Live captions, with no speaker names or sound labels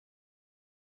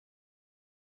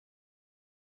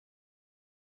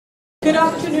Good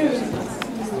afternoon.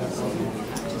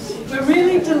 We're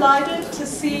really delighted to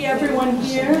see everyone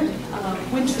here.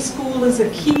 Winter school is a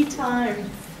key time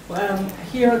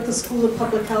here at the School of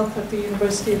Public Health at the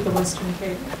University of the Western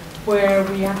Cape, where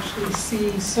we actually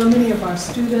see so many of our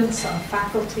students, our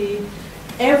faculty,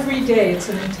 every day. It's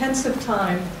an intensive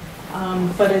time,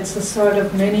 but it's a sort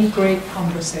of many great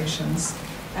conversations.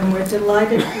 And we're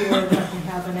delighted here that we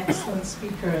have an excellent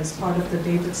speaker as part of the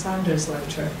David Sanders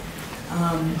Lecture,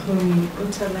 whom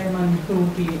Uta Lehmann will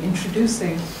be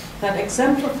introducing, that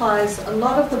exemplifies a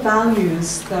lot of the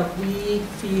values that we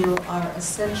feel are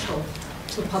essential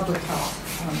to public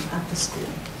health at the school.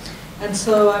 And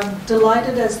so I'm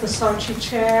delighted as the Sarchi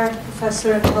Chair,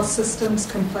 Professor in Health Systems,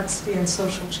 Complexity and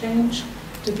Social Change,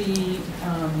 to be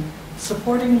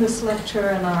supporting this lecture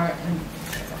and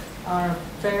our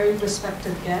very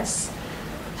respected guests.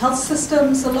 Health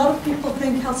systems, a lot of people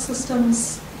think health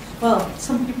systems, well,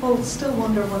 some people still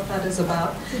wonder what that is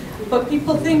about, but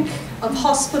people think of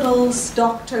hospitals,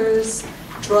 doctors,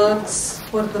 drugs,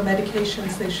 what are the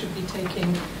medications they should be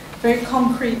taking, very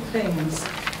concrete things.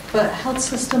 But health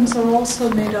systems are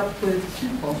also made up with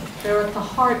people. They're at the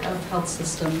heart of health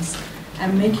systems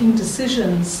and making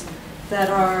decisions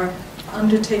that are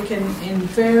undertaken in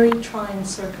very trying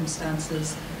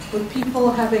circumstances, with people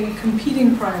having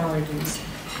competing priorities.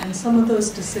 And some of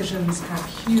those decisions have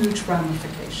huge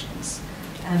ramifications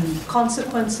and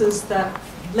consequences that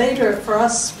later, for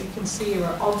us, we can see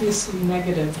are obviously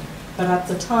negative, but at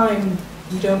the time,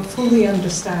 we don't fully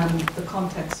understand the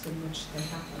context in which they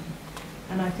happen.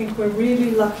 And I think we're really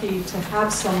lucky to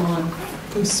have someone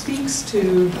who speaks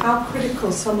to how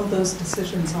critical some of those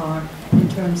decisions are in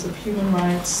terms of human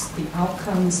rights, the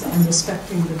outcomes, and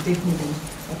respecting the dignity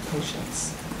of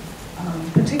patients.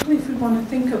 Particularly if we want to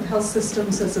think of health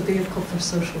systems as a vehicle for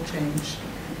social change.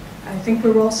 I think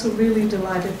we're also really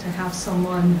delighted to have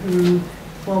someone who,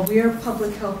 while we're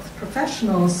public health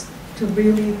professionals, to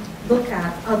really look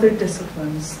at other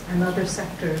disciplines and other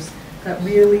sectors that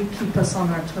really keep us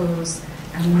on our toes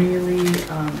and really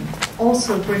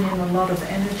also bring in a lot of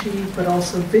energy, but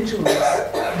also vigilance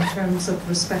in terms of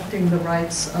respecting the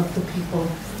rights of the people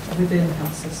within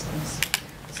health systems.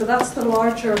 So that's the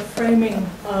larger framing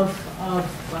of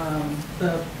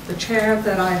the chair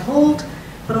that I hold,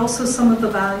 but also some of the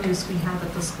values we have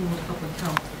at the School of Public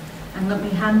Health. And let me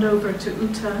hand over to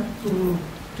Uta, who will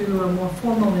do a more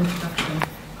formal introduction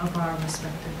of our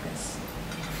respective guests.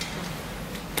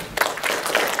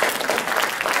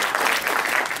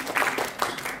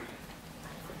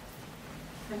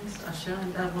 Thanks, Asha,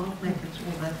 and I won't make it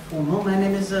all that formal. My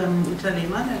name is Uta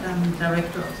Lehmann, and I'm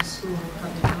Director of the School of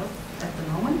Public Health at the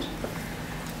moment.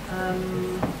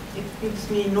 It gives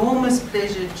me enormous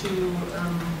pleasure to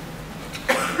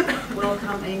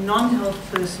welcome a non-health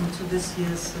person to this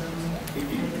year's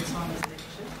David Sanders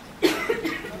Lecture.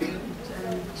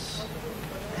 And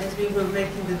as we were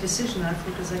making the decision, I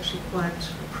thought it was actually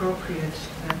quite appropriate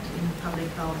that in public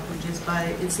health, which is by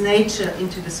its nature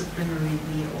interdisciplinary,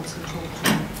 we also talk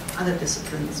to other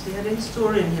disciplines. We had a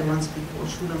historian here once before,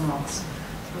 Shula Marx.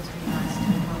 So it's really nice to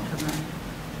welcome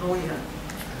a lawyer.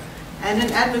 And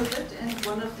an advocate, and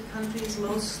one of the country's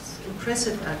most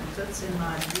impressive advocates, in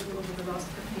my view, over the last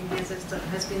 15 years,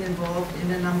 has been involved in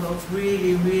a number of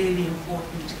really, really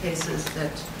important cases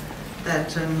that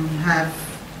have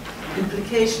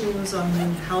implications on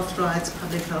health rights,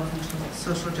 public health, and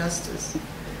social justice.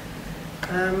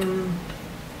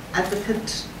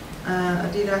 Advocate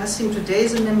Adila Hassim today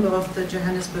is a member of the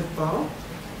Johannesburg Bar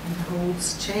and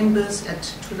holds chambers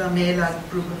at Thulamela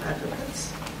Group of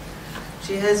Advocates.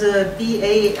 She has a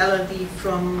BA LLB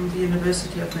from the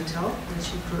University of Natal, where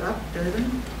she grew up,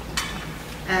 Durban.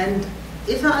 And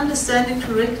if I understand it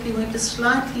correctly, went a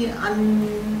slightly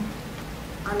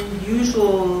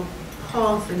unusual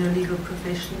path in her legal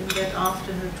profession, in that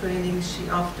after her training,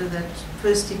 after that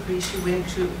first degree, she went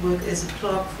to work as a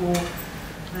clerk for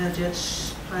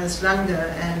Judge Pius Lange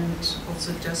and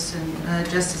also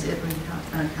Justice Edwin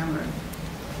Cameron.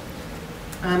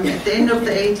 At the end of the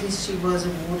 80s, she was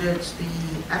awarded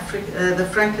the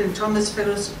Franklin Thomas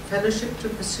Fellowship to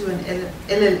pursue an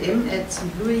LLM at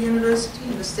St. Louis University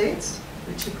in the States,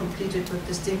 which she completed with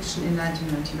distinction in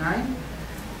 1999.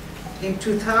 In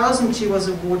 2000, she was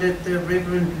awarded the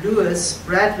Reverend Lewis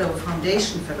Bradlow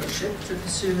Foundation Fellowship to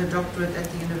pursue her doctorate at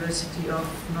the University of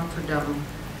Notre Dame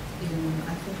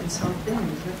in South Bend,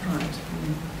 is that right?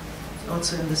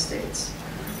 Also in the States.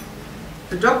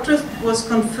 The doctorate was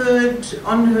conferred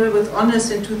on her with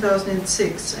honors in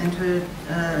 2006, and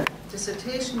her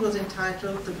dissertation was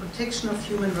entitled "The Protection of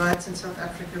Human Rights in South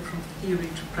Africa from Theory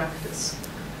to Practice."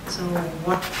 So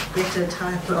what better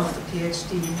title of the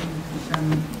PhD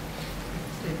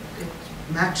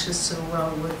matches so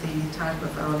well with the title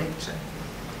of our lecture.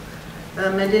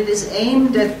 And it is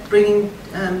aimed at bringing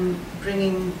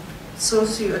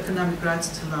socioeconomic rights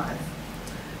to life.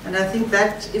 And I think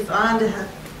that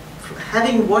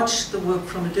having watched the work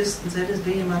from a distance, that is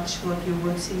very much what your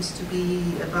work seems to be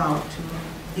about, to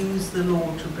use the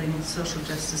law to bring social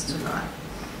justice to life.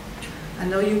 I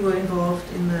know you were involved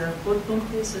in the Rothblum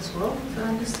case as well, if I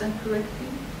understand correctly.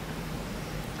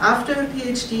 After her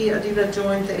PhD, Adila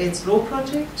joined the AIDS Law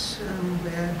Project,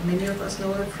 where many of us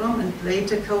know her from, and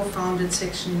later co-founded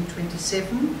Section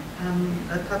 27,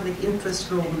 a public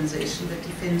interest law organization that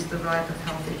defends the right of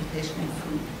health, education, and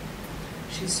food.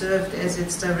 She served as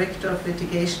its Director of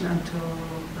Litigation until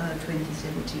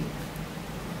 2017.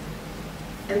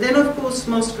 And then, of course,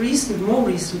 most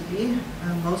recently,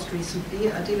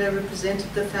 Adila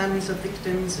represented the families of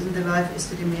victims in the Life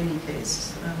Esidimeni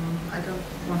case. I don't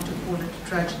want to call it a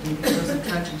tragedy because a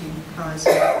tragedy implies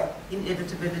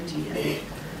inevitability, and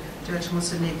Judge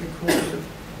Moseneke called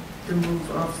the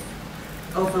move of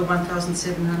over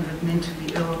 1,700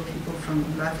 mentally ill people from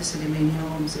Life Esidimeni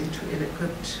homes into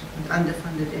ill-equipped and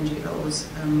underfunded NGOs,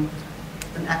 an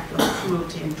act of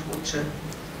cruelty and torture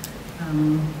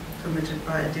committed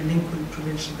by a delinquent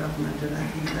provincial government, and I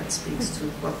think that speaks to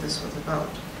what this was about.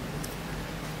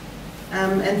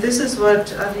 And this is what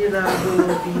Adila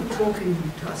will be talking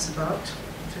to us about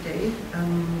today.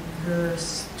 Her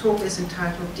talk is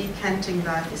entitled Decanting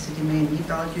Life Esidimeni,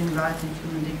 Valuing Life and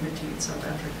Human Dignity in South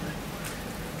Africa.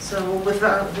 So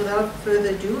without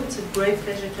further ado, it's a great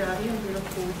pleasure to have you, and we look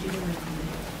forward to hearing from you.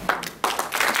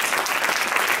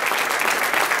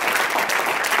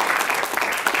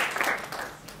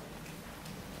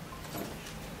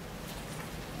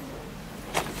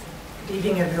 Good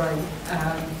evening, everyone.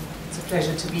 It's a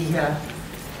pleasure to be here,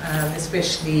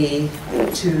 especially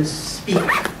to speak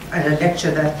at a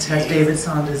lecture that has David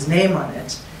Sanders' name on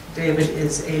it. David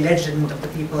is a legend of the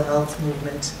People Health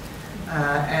Movement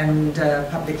and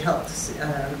public health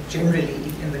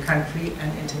generally in the country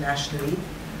and internationally,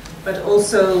 but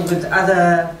also with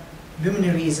other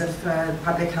luminaries of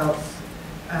public health.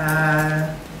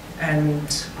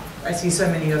 And I see so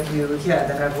many of you here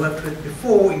that I've worked with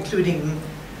before, including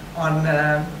on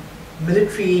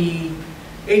military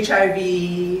HIV.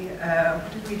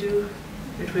 What did we do?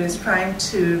 It was trying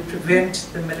to prevent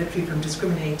the military from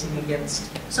discriminating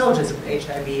against soldiers with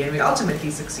HIV, and we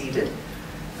ultimately succeeded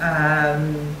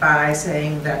by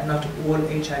saying that not all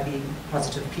HIV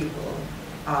positive people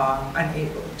are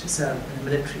unable to serve in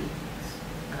the military.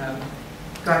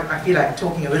 I feel like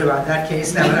talking a bit about that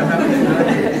case now, but I'm not going to do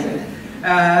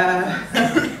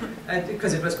it.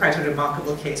 Because it was quite a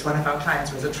remarkable case. One of our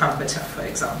clients was a trumpeter, for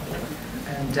example,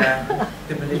 and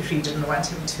the military didn't want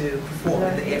him to perform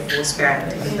in the Air Force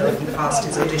Band, even though he passed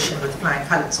his audition with flying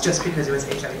colours, just because he was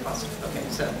HIV positive. Okay,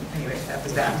 so anyway, that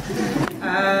was that.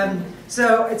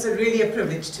 So it's really a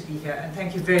privilege to be here, and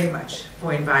thank you very much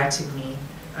for inviting me,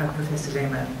 Professor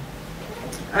Lehmann.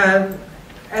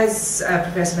 As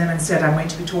Professor Lehmann said, I'm going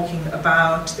to be talking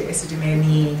about the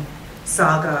Esidimeni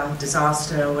saga,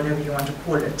 disaster, or whatever you want to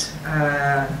call it,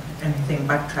 anything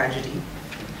but tragedy.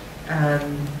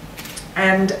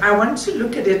 And I want to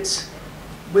look at it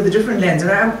with a different lens.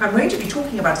 And I'm going to be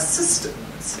talking about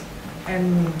systems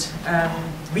and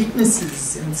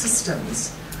weaknesses in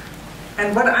systems.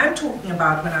 And what I'm talking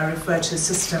about when I refer to a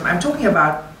system, I'm talking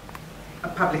about a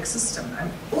public system.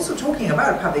 I'm also talking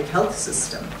about a public health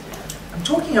system. I'm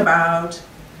talking about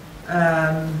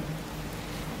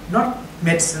not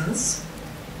medicines.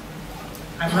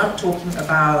 I'm not talking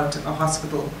about a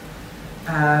hospital.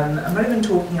 I'm not even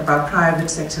talking about private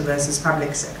sector versus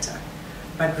public sector,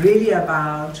 but really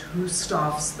about who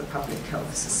staffs the public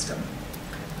health system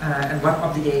and what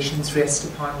obligations rest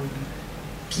upon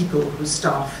people who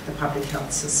staff the public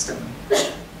health system.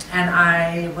 And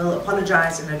I will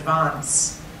apologize in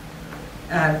advance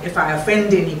if I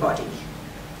offend anybody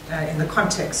in the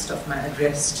context of my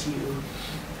address to you.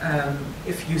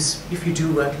 If you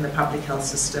do work in the public health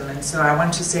system. And so I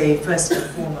want to say first and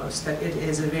foremost that it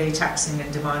is a very taxing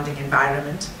and demanding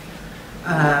environment,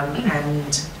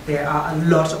 and there are a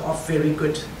lot of very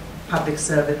good public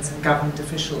servants and government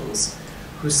officials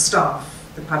who staff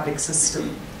the public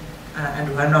system and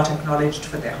who are not acknowledged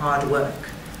for their hard work.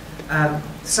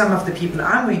 Some of the people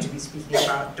I'm going to be speaking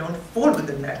about don't fall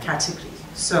within that category.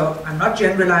 So I'm not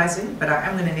generalizing, but I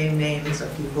am going to name names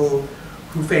of people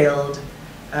who failed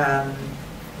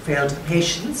the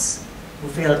patients, who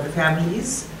failed the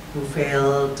families, who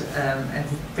failed and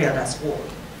who failed us all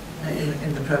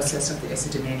in the process of the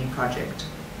Esidimeni project.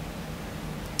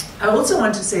 I also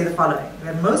want to say the following,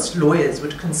 that most lawyers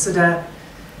would consider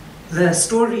the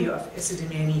story of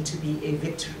Esidimeni to be a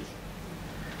victory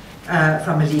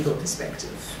from a legal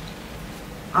perspective.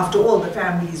 After all, the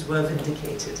families were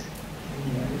vindicated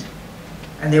in the end,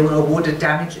 and they were awarded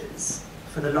damages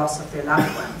for the loss of their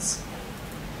loved ones.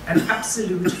 An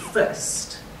absolute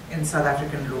first in South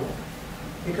African law,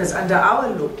 because under our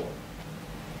law,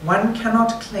 one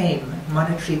cannot claim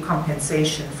monetary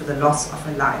compensation for the loss of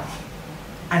a life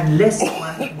unless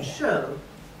one can show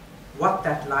what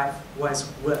that life was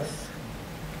worth.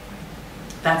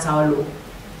 That's our law.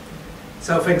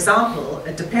 So, for example,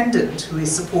 a dependent who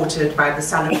is supported by the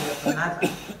salary of the mother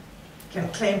can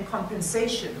claim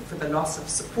compensation for the loss of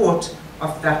support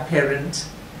of that parent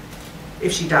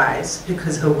if she dies,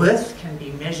 because her worth can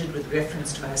be measured with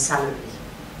reference to her salary,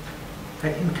 her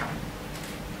income.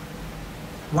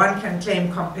 One can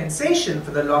claim compensation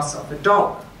for the loss of a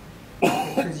dog,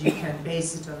 because you can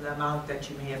base it on the amount that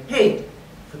you may have paid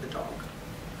for the dog.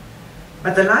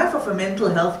 But the life of a mental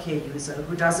health care user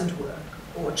who doesn't work,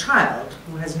 or a child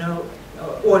who has no,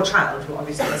 or a child who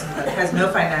obviously doesn't work, has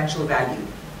no financial value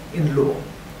in law.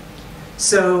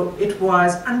 So it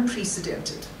was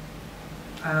unprecedented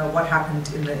what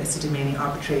happened in the Esidimeni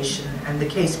arbitration, and the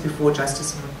case before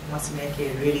Justice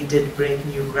Moseneke really did break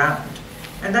new ground.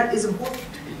 And that is important.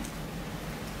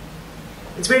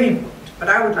 It's very important. But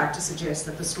I would like to suggest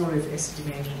that the story of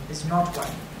Esidimeni is not one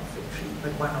of victory,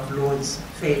 but one of law's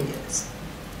failures.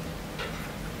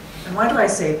 And why do I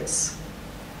say this?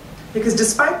 Because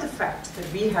despite the fact that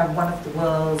we have one of the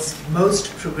world's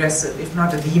most progressive, if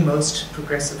not the most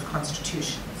progressive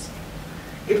constitutions,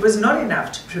 it was not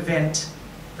enough to prevent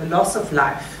the loss of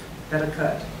life that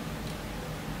occurred.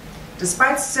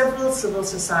 Despite several civil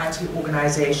society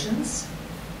organizations,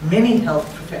 many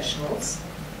health professionals,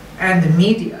 and the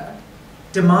media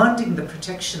demanding the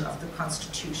protection of the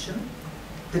Constitution,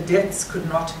 the deaths could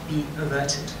not be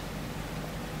averted.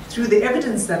 Through the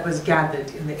evidence that was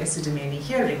gathered in the Esidimeni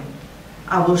hearing,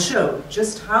 I will show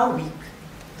just how weak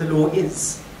the law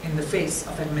is in the face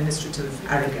of administrative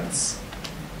arrogance.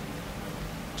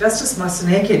 Justice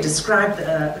Moseneke described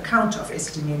the account of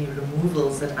Esidimeni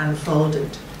removals that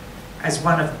unfolded as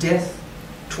one of death,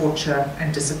 torture,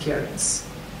 and disappearance.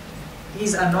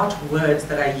 These are not words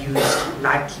that are used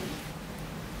lightly.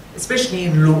 Especially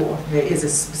in law, there is a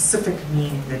specific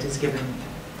meaning that is given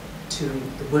to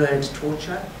the word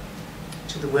torture,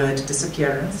 to the word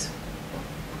disappearance.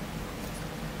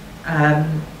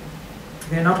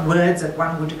 They're not words that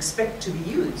one would expect to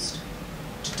be used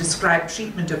to describe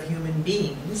treatment of human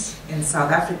beings in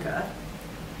South Africa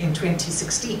in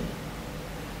 2016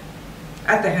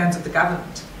 at the hands of the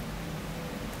government.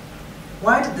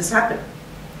 Why did this happen?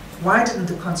 Why didn't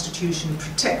the Constitution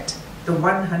protect the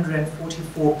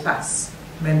 144 plus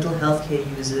mental health care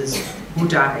users who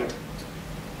died,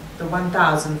 the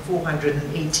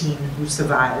 1,418 who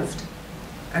survived,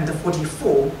 and the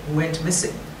 44 who went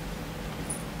missing?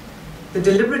 The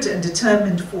deliberate and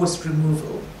determined forced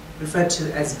removal, referred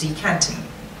to as decanting,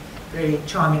 very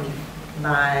charmingly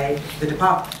by the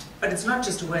department. But it's not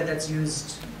just a word that's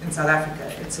used in South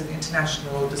Africa, it's an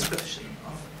international description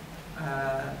of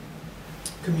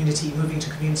moving to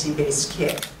community-based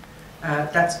care.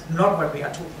 That's not what we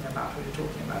are talking about when we're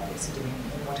talking about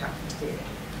Esidimeni and what happened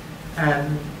there.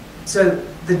 So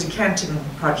the decanting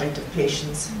project of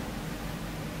patients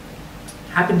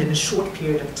happened in a short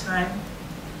period of time,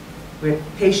 where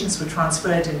patients were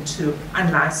transferred into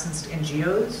unlicensed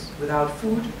NGOs without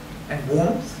food and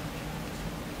warmth.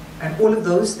 And all of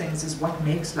those things is what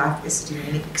makes Life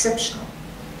Esidimeni exceptional.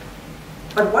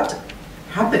 But what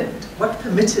happened, what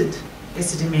permitted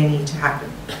Esidimeni to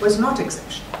happen, was not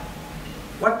exceptional.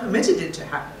 What permitted it to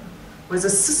happen was a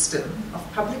system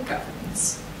of public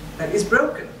governance that is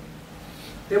broken.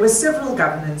 There were several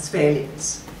governance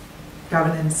failures,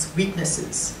 governance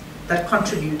weaknesses, that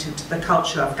contributed to the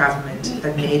culture of government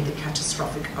that made the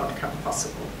catastrophic outcome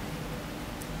possible.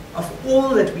 Of all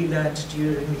that we learned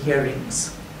during the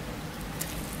hearings,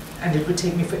 and it would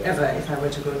take me forever if I were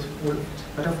to go through all of it,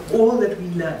 but of all that we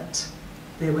learned,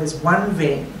 there was one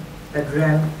vein that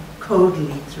ran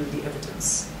coldly through the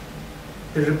evidence.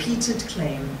 The repeated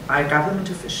claim by government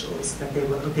officials that they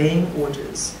were obeying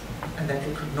orders and that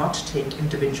they could not take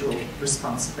individual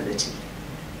responsibility.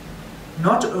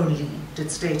 Not only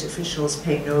did state officials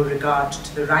pay no regard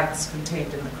to the rights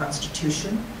contained in the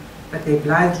Constitution, but they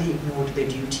blithely ignored their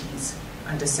duties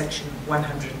under Section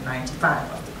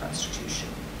 195 of the Constitution.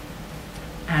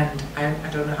 And I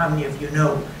don't know how many of you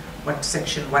know what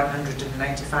Section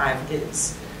 195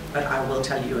 is, but I will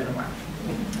tell you in a while.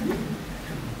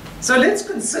 So let's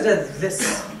consider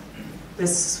this,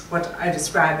 what I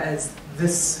describe as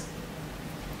this,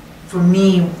 for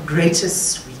me,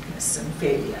 greatest weakness weakness and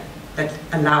failure that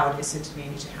allowed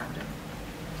Esidimeni to happen,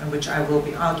 and which I will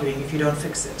be arguing if you don't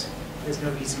fix it, there's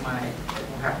no reason why it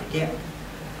will happen again.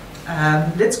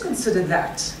 Let's consider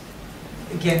that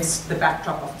against the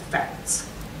backdrop of the facts.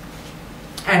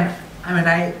 And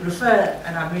I refer,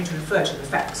 and I'm going to refer to the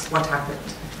facts, what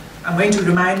happened. I'm going to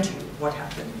remind you what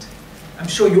happened. I'm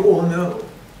sure you all know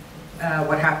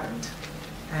what happened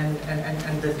and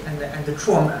the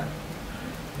trauma.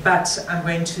 But I'm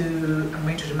going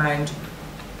to remind you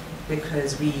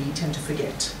because we tend to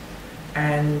forget.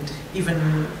 And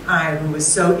even I, who was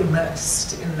so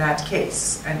immersed in that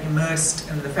case and immersed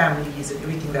in the families and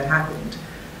everything that happened,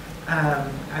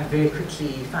 I very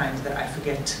quickly find that I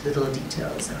forget little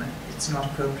details, and it's not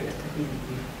appropriate.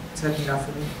 It's certainly not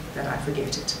for me that I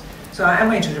forget it. So I am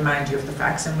going to remind you of the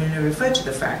facts, and when I refer to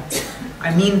the facts,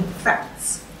 I mean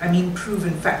facts. I mean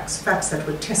proven facts, facts that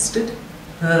were tested,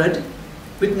 heard,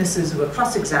 witnesses who were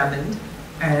cross-examined,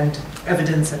 and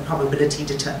evidence and probability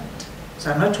determined.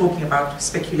 So I'm not talking about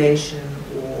speculation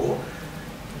or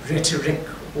rhetoric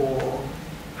or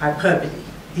hyperbole.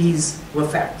 These were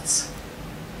facts.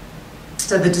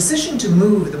 So the decision to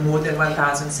move the more than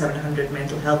 1,700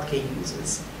 mental health care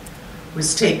users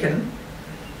was taken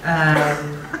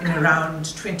in around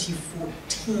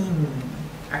 2014,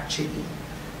 actually.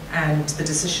 And the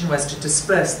decision was to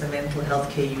disperse the mental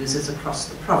health care users across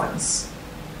the province.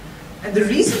 And the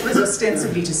reason was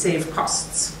ostensibly to save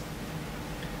costs.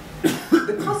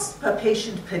 The cost per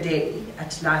patient per day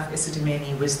at Life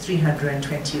Esidimeni was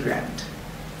 320 Rand.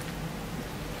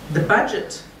 The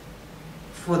budget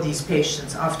for these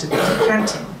patients after the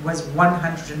decanting was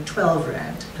 112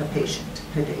 Rand per patient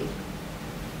per day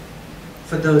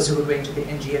for those who were going to the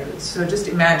NGOs. So just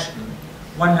imagine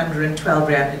 112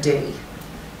 Rand a day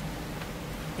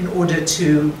in order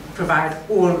to provide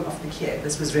all of the care.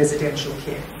 This was residential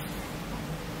care.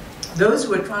 Those who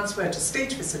were transferred to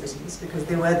state facilities, because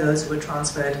there were those who were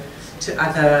transferred to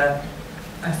other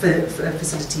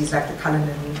facilities like the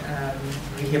Cullinan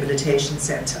Rehabilitation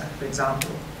Center, for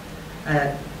example,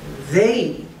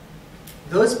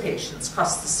 those patients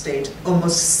cost the state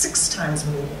almost 6 times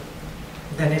more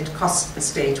than it cost the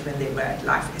state when they were at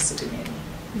Life Esidimeni.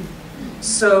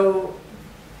 So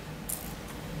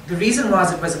the reason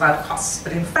was it was about costs,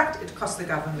 but in fact it cost the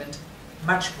government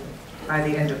much more by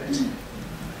the end of it.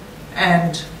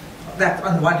 And that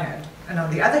on the one hand, and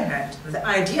on the other hand, the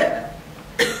idea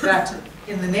that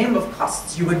in the name of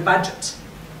costs you would budget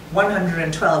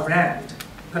 112 Rand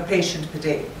per patient per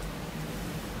day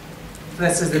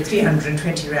versus the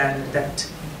 320 Rand that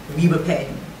we were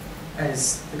paying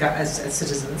as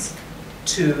citizens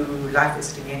to Life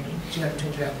Esidimeni,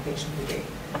 220 Rand per patient per day,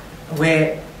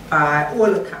 where by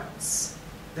all accounts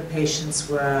the patients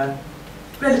were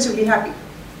relatively happy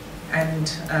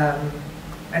and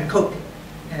coping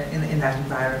in that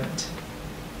environment.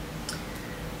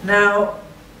 Now,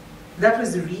 that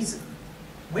was the reason.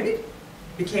 When it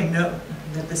became known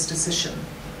that this decision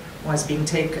was being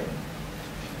taken,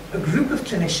 a group of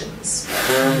clinicians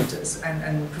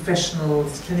and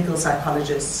professionals, clinical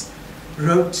psychologists,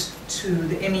 wrote to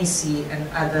the MEC and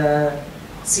other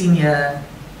senior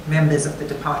members of the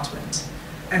department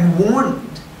and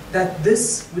warned that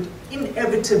this would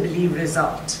inevitably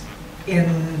result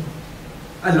in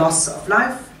a loss of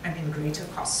life and in greater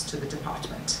cost to the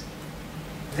department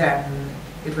than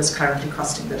it was currently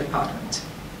costing the department.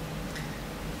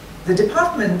 The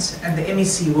department and the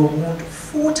MEC were warned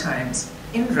 4 times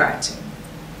in writing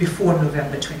before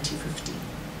November 2015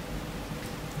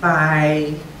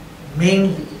 by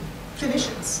mainly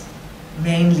clinicians,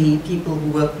 mainly people who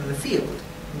worked in the field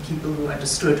and people who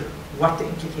understood what the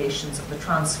implications of the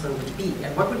transfer would be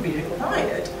and what would be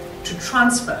required to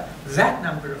transfer that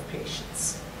number of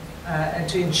patients and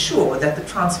to ensure that the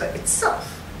transfer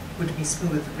itself would be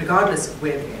smooth regardless of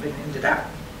where they ended up.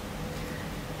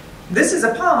 This is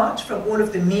apart from all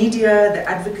of the media, the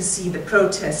advocacy, the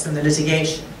protests, and the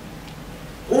litigation.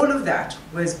 All of that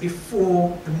was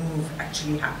before the move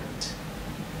actually happened.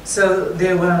 So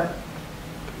there were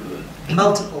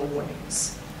multiple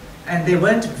warnings. And they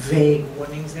weren't vague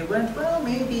warnings. They weren't, well,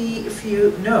 maybe if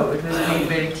you know, it was made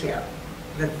very clear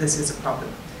that this is a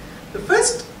problem. The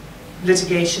first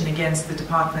litigation against the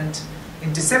department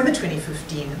in December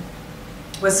 2015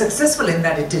 was successful in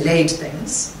that it delayed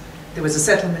things. There was a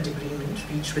settlement agreement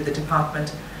reached with the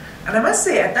department. And I must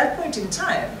say, at that point in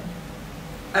time,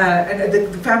 and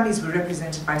the families were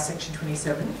represented by Section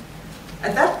 27,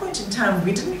 at that point in time,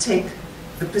 we didn't take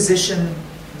the position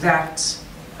that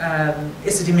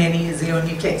Esidimeni is the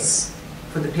only place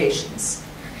for the patients.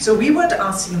 So we weren't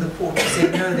asking the court to say,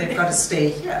 no, they've got to stay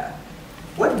here.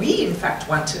 What we, in fact,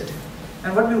 wanted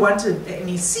and what we wanted the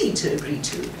MEC to agree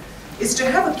to, is to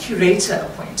have a curator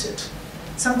appointed,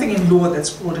 something in law that's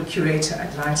called a curator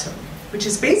ad litem, which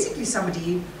is basically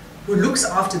somebody who looks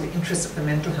after the interests of the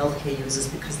mental health care users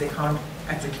because they can't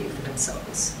advocate for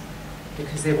themselves,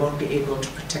 because they won't be able to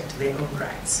protect their own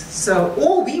rights. So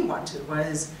all we wanted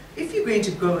was, if you're going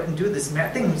to go and do this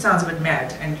mad thing, it sounds a bit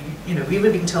mad, and we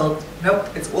were being told, nope,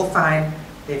 it's all fine,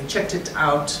 they've checked it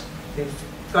out, they've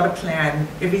got a plan,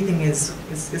 everything is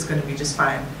going to be just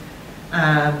fine.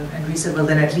 And we said, well,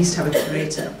 then at least have a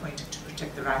curator appointed to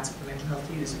protect the rights of the mental health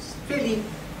users. Fairly,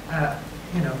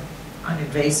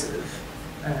 uninvasive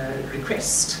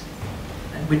request,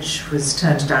 which was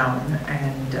turned down,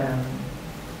 and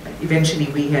eventually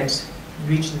we had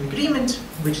reached an agreement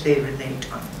which they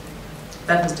reneged on.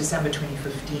 That was December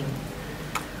 2015.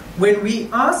 When we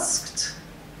asked,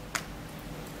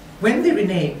 when they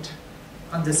reneged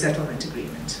on the settlement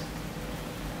agreement,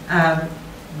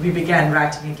 we began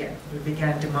writing again. We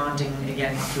began demanding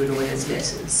again through lawyers'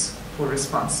 letters for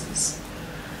responses.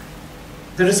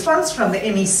 The response from the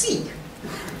MEC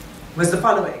was the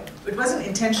following. It wasn't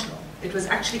intentional. It was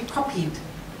actually copied.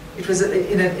 It was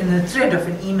in a thread of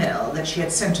an email that she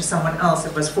had sent to someone else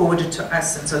that was forwarded to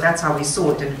us, and so that's how we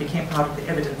saw it, and it became part of the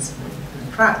evidence in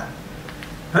the trial.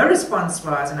 Her response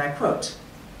was, and I quote,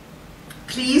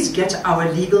 "Please get our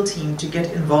legal team to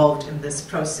get involved in this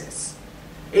process.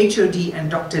 HOD and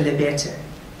Dr. Lebete,"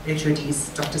 HOD is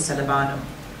Dr. Salabano,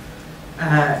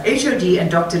 HOD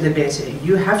and Dr. Lebete,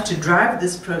 you have to drive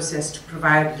this process to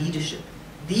provide leadership.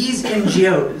 These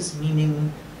NGOs,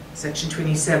 meaning Section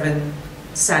 27,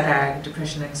 SADAG,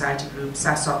 Depression and Anxiety Group,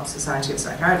 SASOP, Society of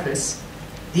Psychiatrists,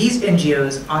 these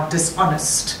NGOs are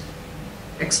dishonest!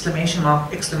 Exclamation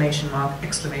mark, exclamation mark,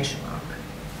 exclamation mark.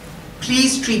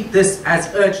 Please treat this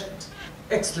as urgent!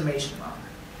 Exclamation mark.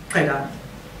 Qedani.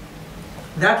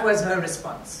 That was her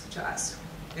response to us.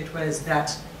 It was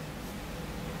that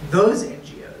those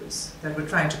NGOs that were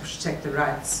trying to protect the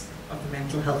rights of the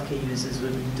mental health care users were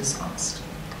being dishonest.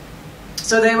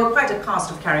 So they were quite a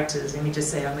cast of characters, let me just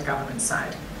say, on the government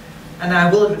side. And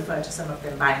I will refer to some of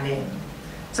them by name.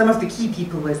 Some of the key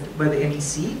people were the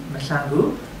MEC,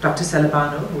 Mahlangu, Dr.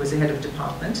 Salabano, who was the head of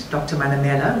department, Dr.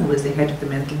 Manamela, who was the head of the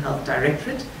Mental Health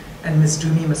Directorate, and Ms.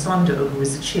 Dumi Masondo, who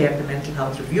was the chair of the Mental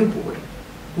Health Review Board,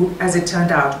 who, as it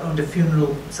turned out, owned a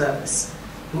funeral service,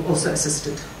 who also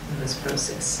assisted in this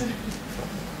process.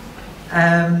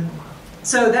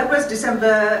 So that was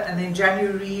December, and then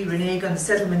January, renege on the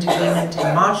settlement agreement.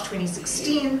 In March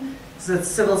 2016, the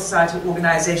civil society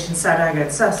organization SADAG and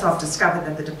SASOF discovered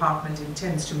that the department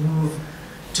intends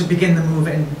to begin the move,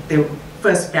 and their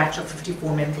first batch of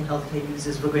 54 mental health care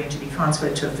users were going to be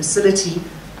transferred to a facility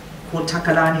called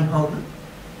Takalani Home,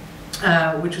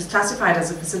 which was classified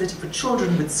as a facility for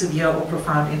children with severe or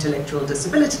profound intellectual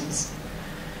disabilities.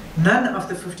 None of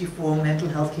the 54 mental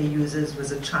health care users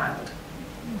was a child.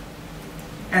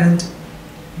 And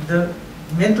the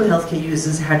mental health care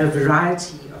users had a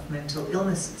variety of mental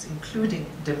illnesses, including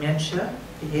dementia,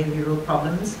 behavioral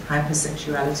problems,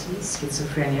 hypersexuality,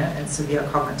 schizophrenia, and severe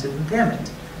cognitive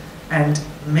impairment, and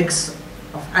a mix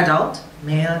of adult,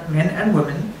 male, men and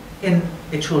women in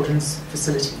a children's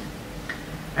facility.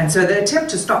 And so the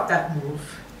attempt to stop that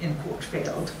move in court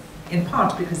failed, in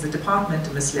part because the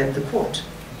department misled the court,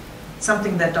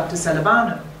 something that Dr.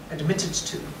 Salabano admitted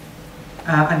to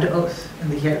under oath in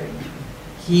the hearing.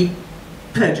 He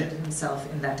perjured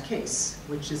himself in that case,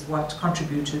 which is what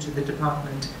contributed to the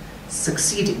department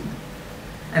succeeding.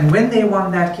 And when they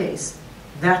won that case,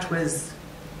 that was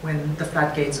when the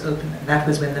floodgates opened, and that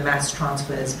was when the mass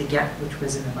transfers began, which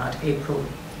was in about April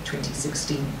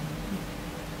 2016.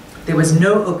 There was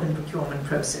no open procurement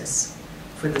process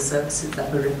for the services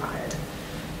that were required.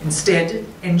 Instead,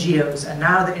 NGOs, and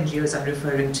now the NGOs I'm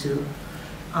referring to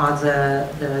are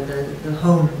the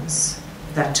homes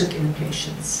that took in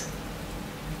patients.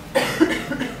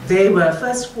 They were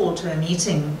first called to a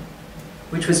meeting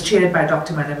which was chaired by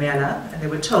Dr. Manamela, and they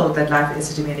were told that Life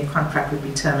Esidimeni contract would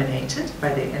be terminated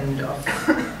by the end of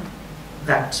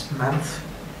that month,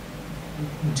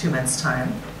 in 2 months' time.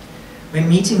 When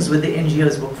meetings with the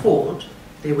NGOs were called,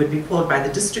 they would be called by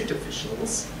the district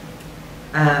officials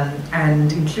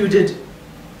and included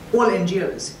all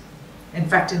NGOs. In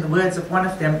fact, in the words of one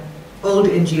of them, old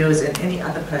NGOs and any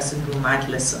other person who might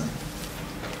listen.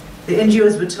 The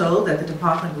NGOs were told that the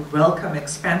department would welcome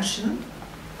expansion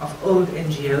of old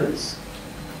NGOs.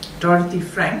 Dorothy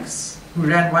Franks, who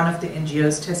ran one of the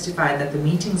NGOs, testified that the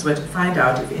meetings were to find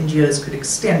out if NGOs could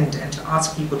extend and to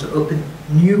ask people to open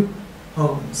new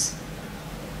homes.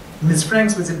 Ms.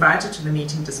 Franks was invited to the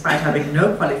meeting despite having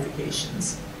no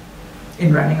qualifications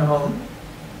in running a home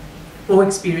or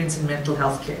experience in mental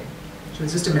health care. She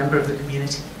was just a member of the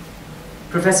community.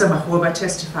 Professor Makgoba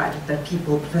testified that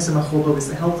Professor Makgoba was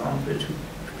the health ombudsman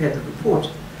who prepared the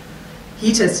report.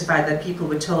 He testified that people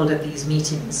were told at these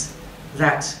meetings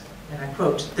that, and I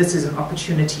quote, "This is an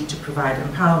opportunity to provide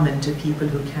empowerment to people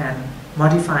who can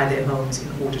modify their homes in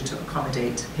order to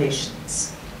accommodate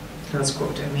patients," close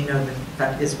quote, and we know that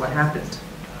that is what happened.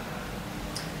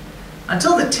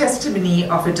 Until the testimony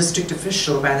of a district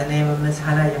official by the name of Ms.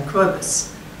 Hannah Jacobus,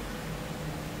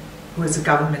 who was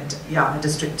a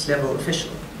district level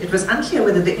official, it was unclear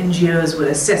whether the NGOs were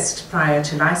assessed prior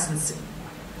to licensing.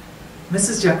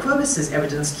 Mrs. Jacobus's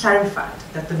evidence clarified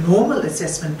that the normal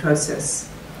assessment process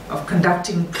of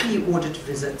conducting pre-audit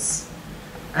visits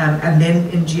and then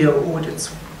NGO audits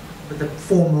with the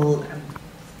formal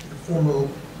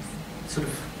sort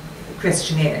of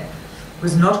questionnaire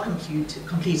was not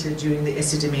completed during the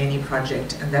Esidimeni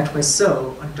project, and that was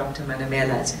so on Dr.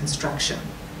 Manamela's instruction.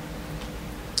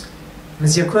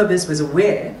 Ms. Jacobus was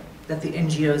aware that the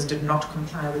NGOs did not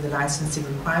comply with the licensing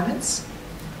requirements.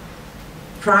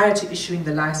 Prior to issuing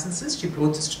the licenses, she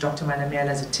brought this to Dr.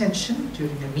 Manamela's attention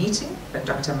during a meeting, but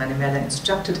Dr. Manamela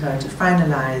instructed her to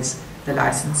finalize the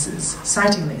licenses,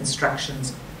 citing the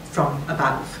instructions from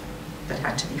above that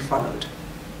had to be followed.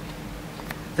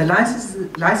 The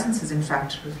licenses in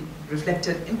fact,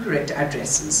 reflected incorrect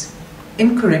addresses,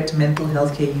 incorrect mental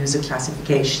health care user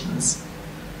classifications,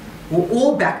 were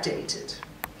all backdated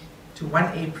to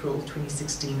 1 April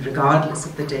 2016, regardless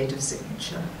of the date of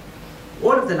signature.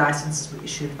 All of the licenses were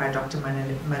issued by Dr.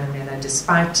 Manamela,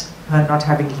 despite her not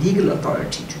having legal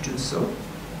authority to do so.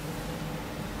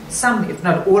 Some, if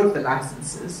not all of the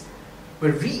licenses,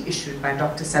 were reissued by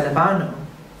Dr. Salabano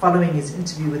following his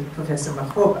interview with Professor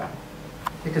Makgoba,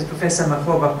 because Professor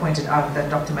Makgoba pointed out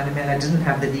that Dr. Manamela didn't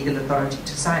have the legal authority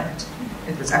to sign it.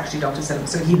 It was actually Dr. Salabano.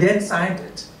 So he then signed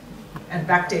it and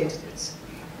backdated it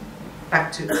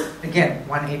back to, again,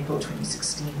 1 April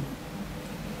 2016.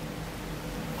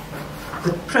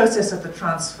 The process of the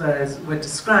transfers were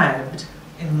described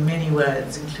in many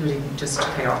words, including just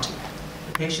chaotic.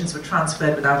 The patients were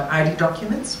transferred without ID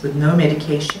documents, with no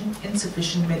medication,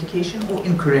 insufficient medication, or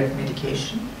incorrect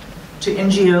medication, to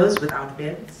NGOs without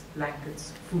beds,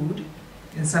 blankets, food,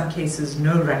 in some cases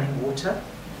no running water,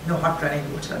 no hot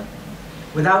running water,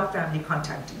 without family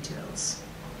contact details.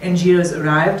 NGOs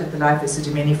arrived at the Life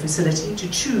Esidimeni facility to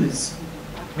choose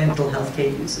mental health care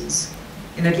users.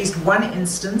 In at least one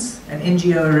instance, an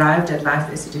NGO arrived at Life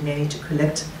Esidimeni to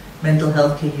collect mental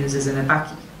health care users in a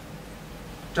bakkie.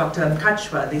 Dr.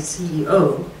 Mkachwa, the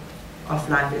CEO of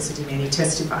Life Esidimeni,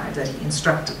 testified that he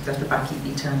instructed that the bakkie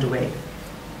be turned away.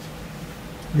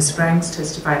 Ms. Franks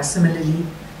testified similarly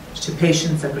to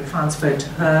patients that were transferred to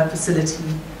her facility,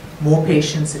 more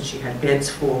patients than she had beds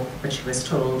for, but she was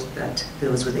told that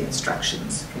those were the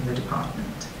instructions from the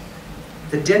department.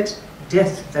 The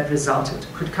death that resulted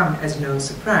could come as no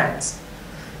surprise.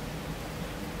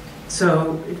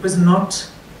 So it was not,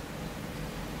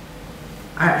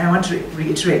 I want to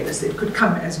reiterate this, it could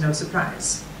come as no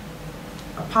surprise.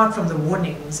 Apart from the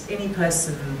warnings, any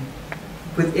person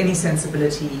with any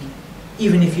sensibility,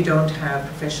 even if you don't have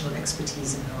professional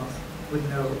expertise in health, would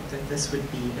know that this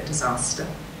would be a disaster.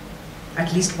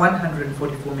 At least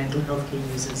 144 mental health care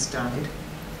users died.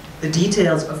 The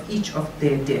details of each of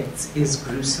their deaths is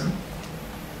gruesome,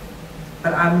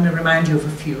 but I'm going to remind you of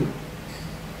a few.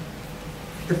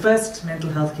 The first mental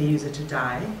health care user to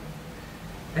die,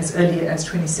 as early as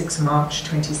 26 March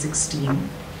 2016,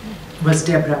 was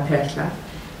Deborah Pertla.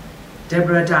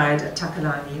 Deborah died at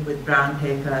Takalani with brown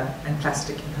paper and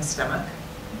plastic in her stomach.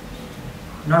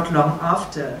 Not long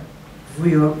after,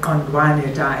 Vuyo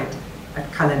Kondwane died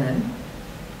at Cullinan.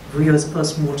 Vuyo's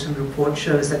post-mortem report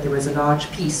shows that there was a large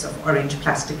piece of orange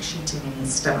plastic sheeting in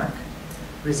his stomach,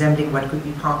 resembling what could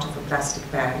be part of a plastic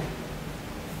bag.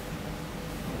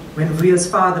 When Vuyo's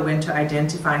father went to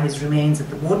identify his remains at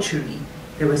the mortuary,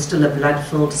 there was still a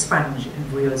blood-filled sponge in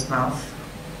Vuyo's mouth.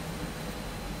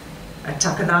 At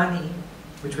Takalani,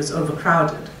 which was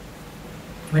overcrowded,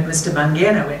 when Mr.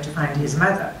 Mangena went to find his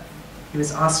mother, he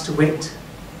was asked to wait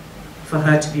for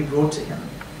her to be brought to him.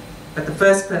 But the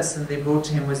first person they brought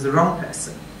to him was the wrong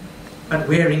person, but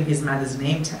wearing his mother's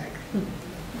name tag.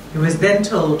 He was then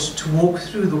told to walk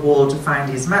through the wall to find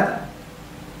his mother.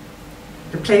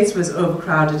 The place was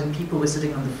overcrowded and people were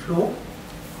sitting on the floor.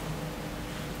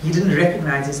 He didn't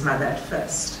recognize his mother at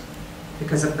first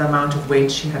because of the amount of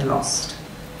weight she had lost.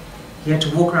 He had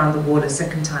to walk around the wall a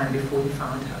second time before he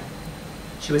found her.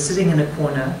 She was sitting in a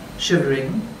corner,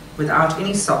 shivering, without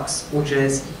any socks or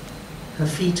jersey. Her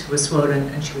feet were swollen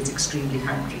and she was extremely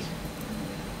hungry.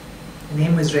 Her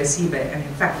name was Resibe, and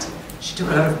in fact, She took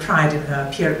a lot of pride in her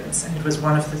appearance, and it was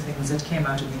one of the things that came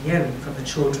out of the hearing from the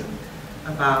children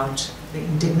about the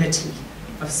indignity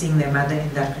of seeing their mother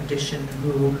in that condition,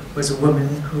 who was a woman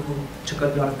who took a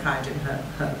lot of pride in her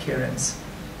appearance.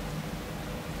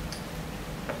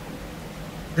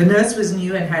 The nurse was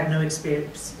new and had no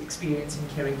experience in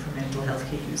caring for mental health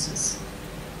care users.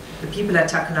 The people at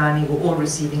Takalani were all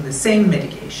receiving the same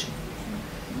medication,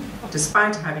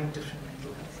 despite having different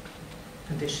mental health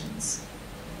conditions.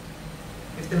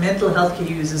 If the mental health care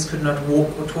users could not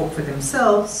walk or talk for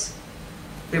themselves,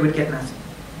 they would get nothing.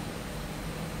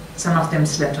 Some of them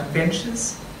slept on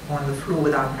benches or on the floor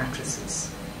without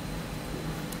mattresses.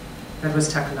 That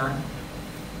was Takalani.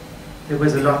 There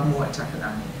was a lot more at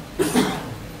Takalani.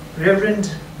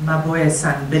 Reverend Maboya's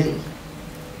son, Billy,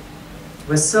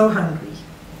 was so hungry.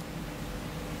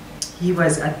 He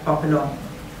was at Popolong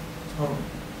home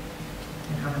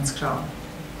in Hammanskraal.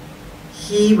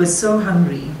 He was so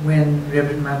hungry when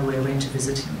Reverend Maboya went to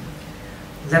visit him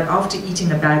that after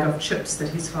eating a bag of chips that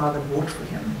his father bought for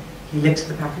him, he licked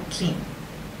the packet clean.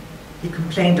 He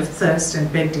complained of thirst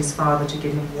and begged his father to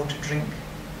get him more to drink.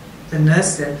 The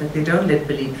nurse said that they don't let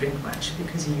Billy drink much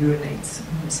because he urinates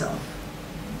himself.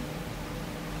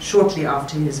 Shortly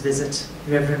after his visit,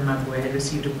 Reverend Maboya had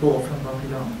received a call from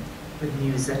Popolong with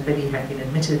news that Billy had been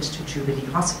admitted to Jubilee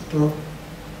Hospital.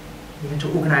 He had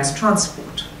to organize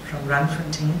transport from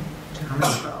Randfontein to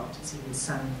Hammanskraal to see his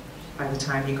son. By the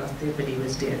time he got there, Billy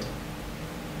was dead.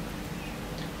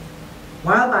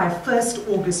 While by 1st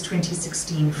August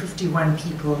 2016, 51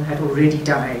 people had already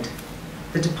died,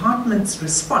 the department's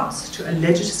response to a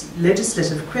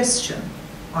legislative question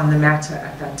on the matter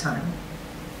at that time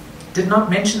did not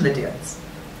mention the deaths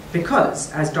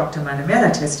because, as Dr.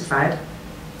 Manamela testified,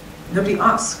 nobody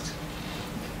asked.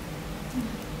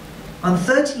 On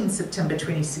 13 September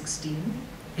 2016,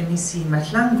 MEC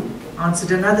Mahlangu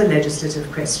answered another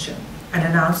legislative question and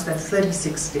announced that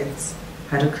 36 deaths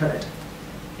had occurred.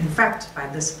 In fact, by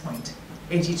this point,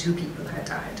 82 people had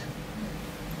died.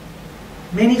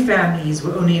 Many families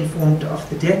were only informed of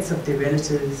the deaths of their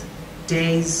relatives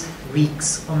days,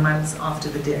 weeks, or months after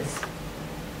the death.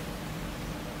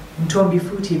 Ntombi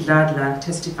Futhi Dladla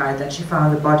testified that she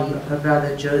found the body of her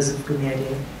brother Joseph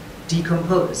Gumede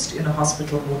decomposed in a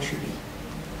hospital mortuary.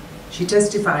 She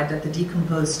testified that the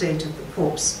decomposed state of the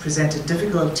corpse presented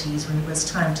difficulties when it was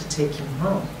time to take him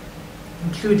home,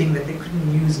 including that they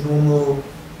couldn't use normal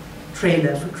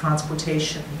trailer for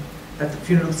transportation that the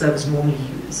funeral service normally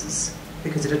uses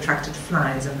because it attracted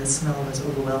flies and the smell was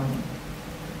overwhelming.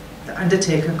 The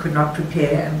undertaker could not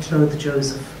prepare and clothe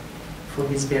Joseph for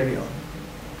his burial.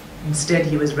 Instead,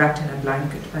 he was wrapped in a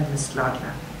blanket by Miss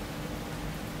Dladla.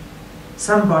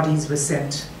 Some bodies were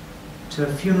sent to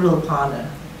a funeral parlor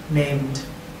named,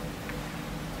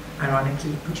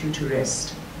 ironically, Put You to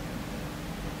Rest.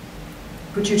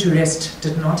 Put You to Rest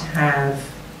did not have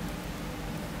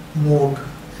morgue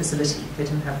facility. They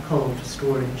didn't have cold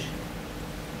storage.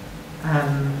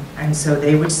 And so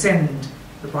they would send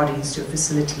the bodies to a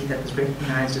facility that was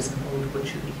recognized as an old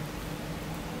butchery.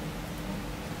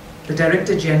 The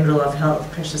Director General of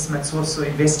Health, Precious Matsoso,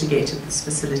 investigated this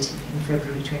facility in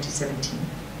February 2017.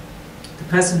 The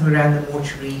person who ran the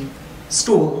mortuary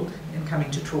stalled in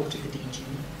coming to talk to the DG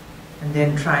and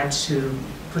then tried to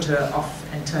put her off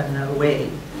and turn her away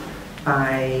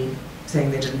by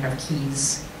saying they didn't have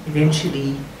keys.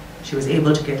 Eventually, she was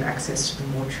able to get access to the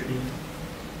mortuary.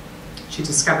 She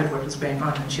discovered what was going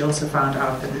on, and she also found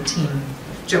out that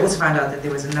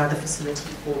there was another facility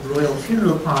called Royal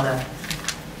Funeral Parlor,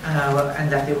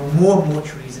 and that there were more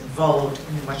mortuaries involved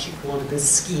in what she called this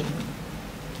scheme.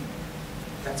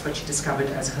 That's what she discovered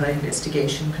as her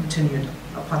investigation continued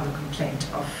upon the complaint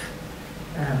of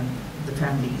the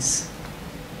families.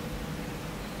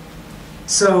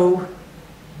 So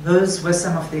those were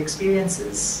some of the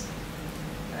experiences.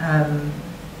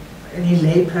 Any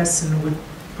lay person would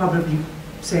probably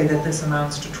say that this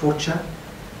amounts to torture,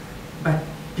 but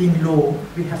being law,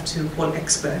 we have to call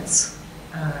experts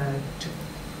to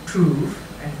prove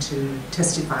and to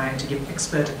testify and to give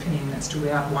expert opinion as to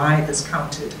why this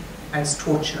counted as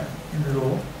torture in the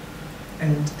law.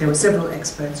 And there were several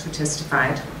experts who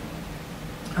testified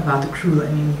about the cruel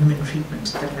and inhuman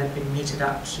treatment that had been meted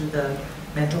out to the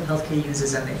mental health care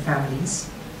users and their families.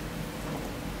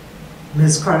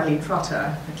 Ms. Coralie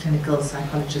Trotter, a clinical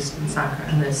psychologist in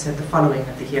SACA, said the following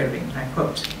at the hearing, and I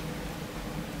quote,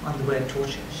 on the word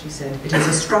torture. She said, "It is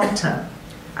a strong term.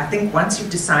 I think once you've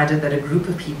decided that a group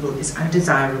of people is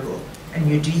undesirable and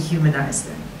you dehumanize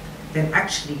them, then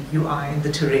actually you are in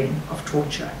the terrain of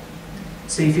torture.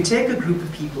 So if you take a group of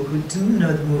people who didn't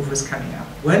know the move was coming up,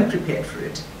 weren't prepared for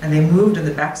it, and they moved on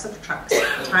the backs of trucks,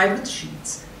 tied with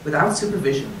sheets, without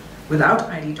supervision, without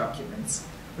ID documents,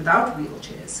 without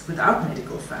wheelchairs, without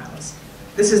medical files,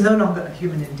 this is no longer a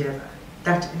human endeavor.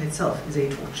 That in itself is a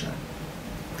torture.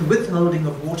 The withholding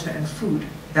of water and food,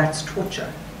 that's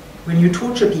torture. When you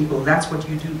torture people, that's what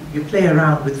you do. You play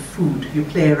around with food, you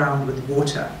play around with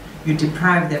water, you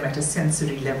deprive them at a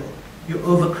sensory level, you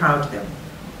overcrowd them.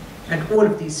 And all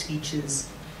of these features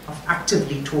of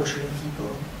actively torturing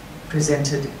people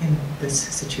presented in this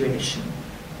situation.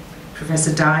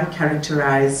 Professor Dye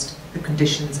characterized the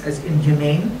conditions as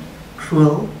inhumane,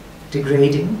 cruel,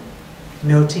 degrading,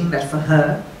 noting that for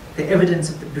her, the evidence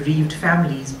of the bereaved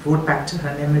families brought back to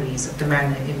her memories of the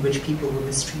manner in which people were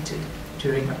mistreated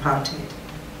during apartheid.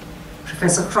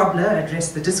 Professor Krobler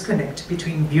addressed the disconnect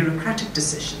between bureaucratic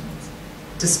decisions,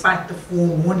 despite the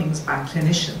forewarnings by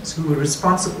clinicians who were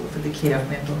responsible for the care of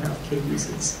mental health care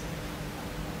users.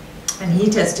 And he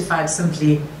testified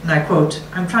simply, and I quote,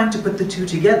 "I'm trying to put the two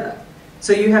together.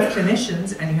 So you have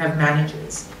clinicians and you have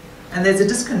managers. And there's a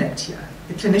disconnect here.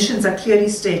 The clinicians are clearly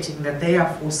stating that they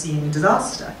are foreseeing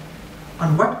disaster.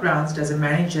 On what grounds does a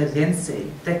manager then say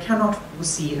they cannot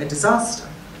foresee a disaster?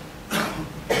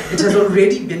 It has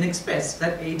already been expressed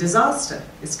that a disaster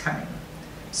is coming.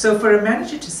 So for a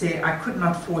manager to say, I could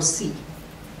not foresee,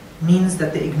 means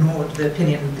that they ignored the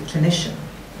opinion of the clinician.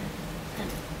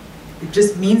 It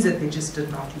just means that they just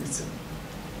did not listen.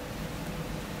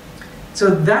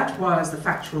 So that was the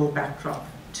factual backdrop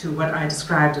to what I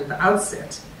described at the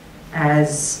outset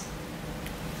as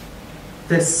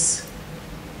this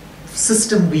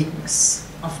system weakness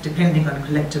of depending on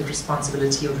collective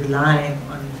responsibility or relying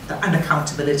on the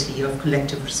unaccountability of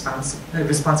collective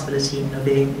responsibility in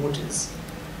obeying orders.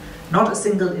 Not a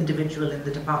single individual in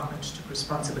the department took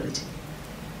responsibility.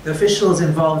 The officials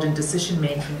involved in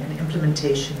decision-making and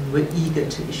implementation were eager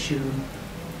to issue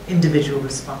individual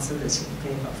responsibility in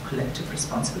favor of collective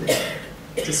responsibility,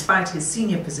 despite his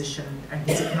senior position and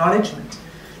his acknowledgement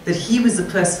that he was the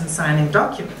person signing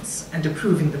documents and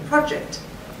approving the project.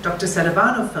 Dr.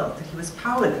 Salabano felt that he was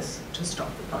powerless to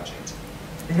stop the project,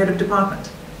 the head of department.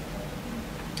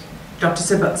 Dr.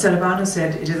 Salabano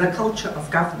said it is a culture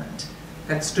of government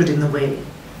that stood in the way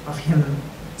of him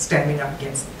standing up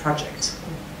against the project.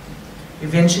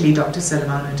 Eventually, Dr.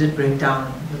 Salabano did break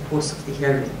down in the course of the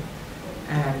hearing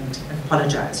and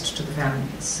apologized to the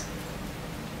families.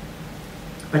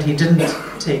 But he didn't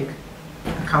take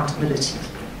accountability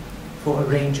for a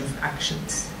range of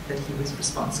actions that he was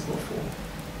responsible for.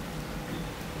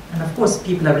 And of course,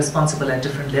 people are responsible at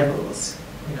different levels.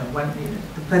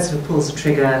 The person who pulls the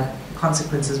trigger, the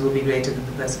consequences will be greater than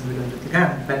the person who loaded the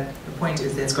gun. But the point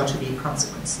is, there's got to be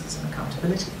consequences and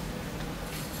accountability.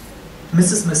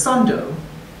 Mrs. Masondo,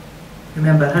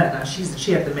 remember her now, she's the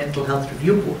chair of the Mental Health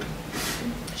Review Board.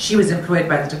 She was employed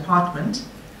by the department.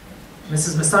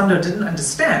 Mrs. Masondo didn't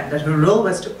understand that her role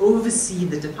was to oversee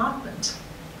the department.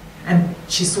 And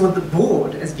she saw the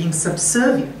board as being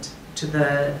subservient to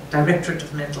the Directorate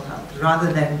of Mental Health,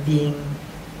 rather than being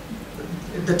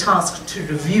the task to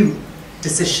review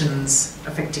decisions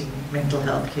affecting mental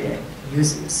health care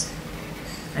users.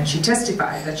 And she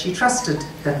testified that she trusted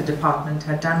that the department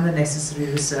had done the necessary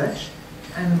research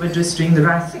and were just doing the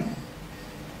right thing.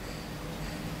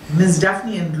 Ms.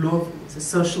 Daphne Ndlovu is a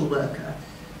social worker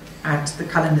at the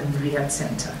Cullinan Rehab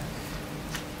Center.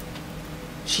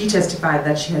 She testified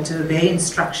that she had to obey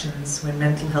instructions when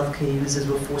mental health care users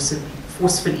were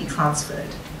forcefully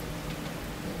transferred,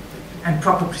 and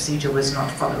proper procedure was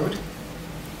not followed.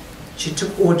 She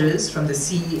took orders from the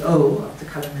CEO of the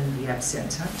Cullinan Rehab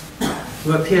Center,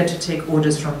 who appeared to take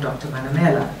orders from Dr.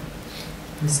 Manamela.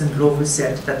 Ms. Ndlovu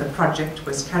said that the project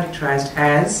was characterized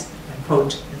as, I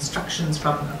quote, instructions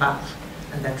from above,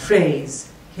 and that phrase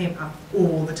came up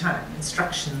all the time,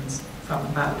 instructions from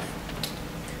above.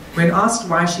 When asked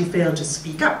why she failed to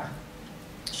speak up,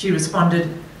 she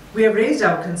responded, "We have raised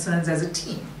our concerns as a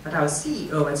team, but our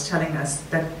CEO is telling us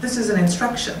that this is an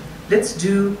instruction. Let's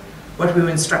do what we were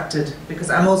instructed, because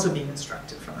I'm also being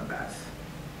instructed from above."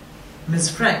 Ms.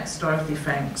 Franks, Dorothy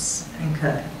Franks,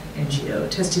 Anchor NGO,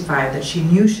 testified that she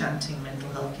knew shunting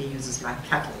mental health care users like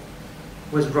cattle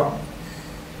was wrong,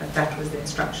 but that was the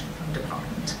instruction from the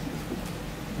department.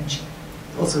 And she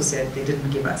also said they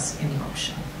didn't give us any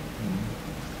option.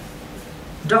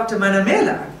 Dr.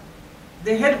 Manamela,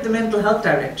 the head of the Mental Health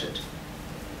Directorate,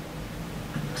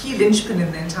 key linchpin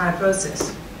in the entire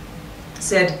process,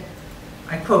 said,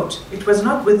 I quote, "It was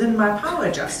not within my power,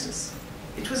 Justice.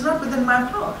 It was not within my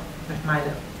power, at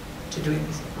Milo, to do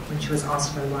anything," when she was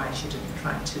asked by why she didn't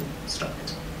try to stop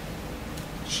it.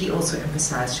 she also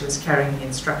emphasized she was carrying the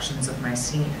instructions of my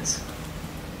seniors.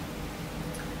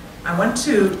 I want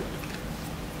to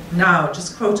now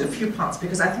just quote a few parts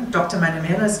because I think Dr.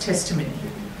 Manamela's testimony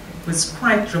was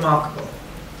quite remarkable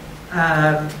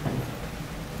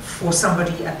for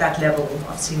somebody at that level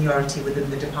of seniority within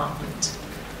the department.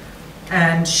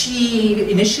 And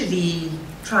she initially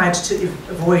tried to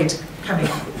avoid coming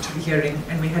to the hearing,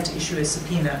 and we had to issue a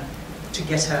subpoena to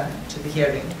get her to the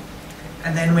hearing.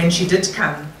 And then when she did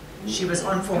come, she was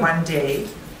on for one day,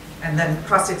 and then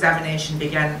cross-examination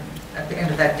began at the end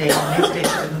of that day, and the next day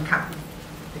she didn't come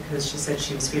because she said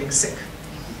she was feeling sick.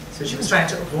 So she was trying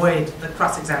to avoid the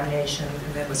cross-examination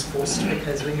and then was forced,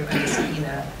 because when you're under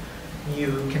subpoena, you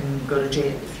can go to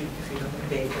jail if you don't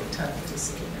obey the terms of the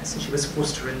subpoena. So she was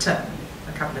forced to return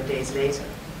a couple of days later.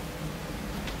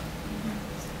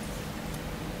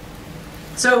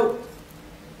 So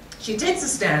she takes a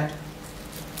stand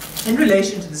in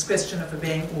relation to this question of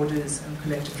obeying orders and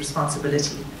collective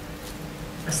responsibility.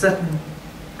 A certain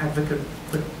advocate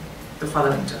put the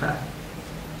following to her.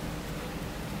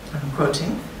 I'm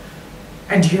quoting,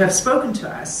 "And you have spoken to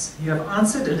us, you have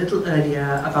answered a little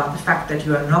earlier about the fact that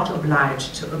you are not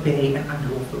obliged to obey an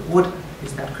unlawful order.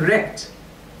 Is that correct?"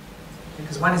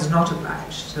 Because one is not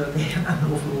obliged to obey an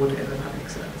unlawful order in the public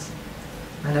service.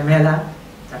 Manamela,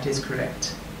 that is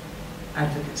correct.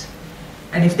 Advocate,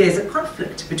 "And if there's a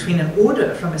conflict between an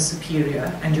order from a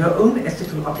superior and your own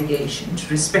ethical obligation to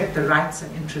respect the rights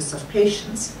and interests of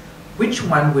patients, which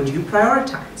one would you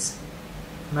prioritize?"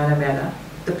 Manamela,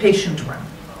 "The patient one."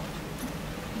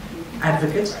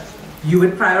 Advocate, "You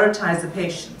would prioritize the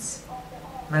patients."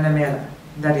 Manamela,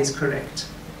 "That is correct."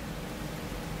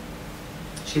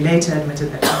 She later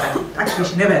admitted that. Actually,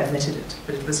 she never admitted it,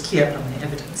 but it was clear from the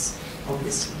evidence,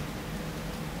 obviously.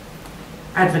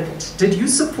 Advocate, "Did you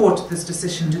support this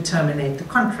decision to terminate the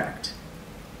contract?"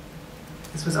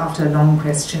 This was after a long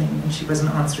questioning, and she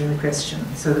wasn't answering the question.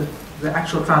 So the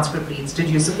actual transcript reads, "Did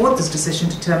you support this decision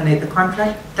to terminate the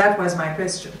contract? That was my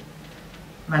question."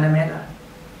 Manamela,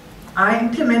 "I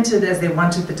implemented as they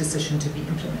wanted the decision to be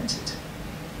implemented."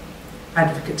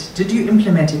 Advocate, "Did you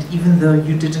implement it even though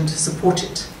you didn't support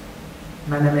it?"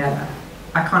 Manamela,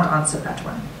 "I can't answer that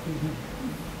one."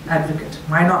 Advocate,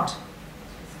 "Why not?"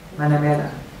 Manamela,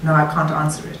 "No, I can't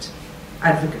answer it."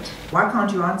 Advocate, "Why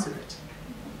can't you answer it?"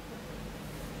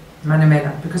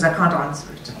 Manamela, "Because I can't answer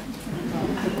it."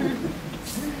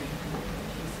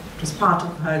 It was part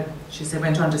of her, she said,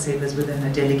 went on to say, was within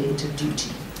a delegated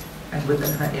duty and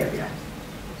within her area.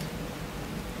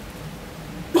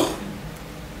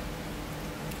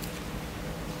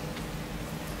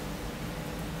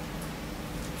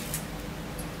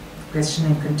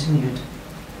 Questioning continued.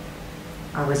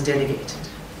 I was delegated.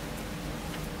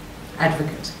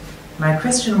 Advocate, "My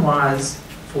question was,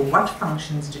 for what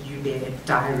functions did you bear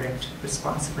direct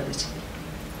responsibility?"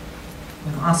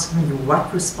 I'm asking you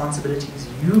what responsibilities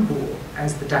you bore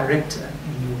as the director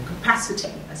in your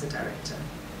capacity as a director.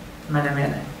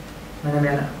 Manamela,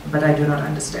 "But I do not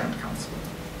understand, counsel."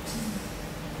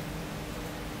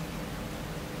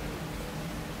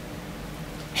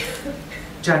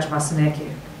 Judge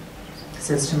Masaneke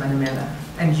says to Manamela,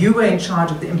 "And you were in charge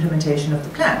of the implementation of the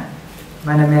plan?"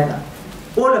 Manamela,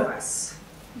 "All of us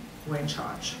were in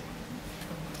charge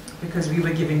because we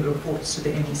were giving reports to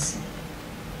the NEC."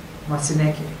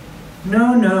 Masaneke,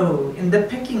 No, in the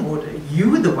pecking order,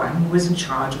 you were the one who was in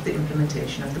charge of the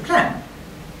implementation of the plan."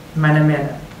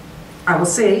 Manamela, "I will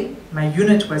say my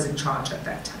unit was in charge at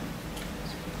that time."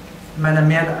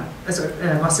 Manamela,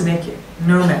 Masaneke,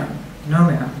 No ma'am.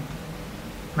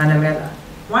 Manamela,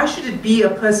 "Why should it be a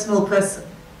personal person?"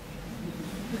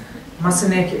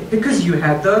 Masaneke, "Because you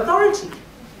had the authority."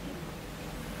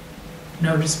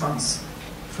 No response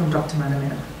from Dr.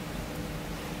 Manamela.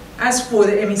 As for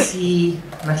the MEC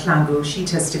Mahlangu, she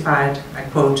testified, I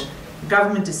quote, "The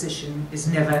government decision is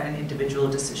never an individual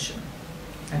decision,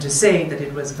 and to say that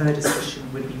it was her decision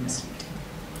would be misleading."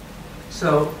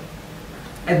 So,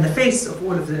 in the face of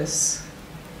all of this,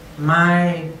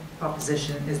 my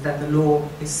proposition is that the law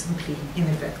is simply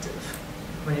ineffective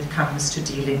when it comes to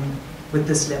dealing with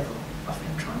this level of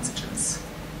intransigence.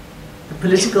 The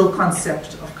political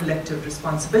concept of collective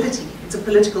responsibility, it's a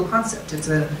political concept, it's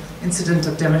an incident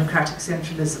of democratic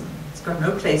centralism. It's got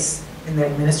no place in the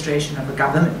administration of a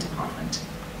government department.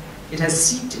 It has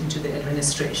seeped into the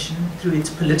administration through its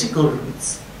political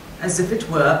roots, as if it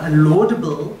were a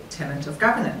laudable tenet of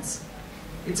governance.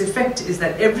 Its effect is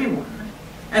that everyone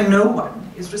and no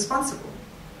one is responsible.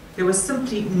 There was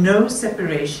simply no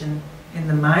separation in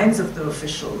the minds of the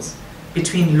officials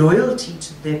between loyalty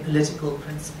to their political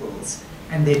principles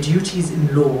and their duties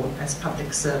in law as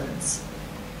public servants.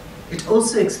 It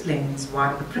also explains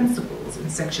why the principles in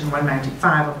Section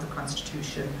 195 of the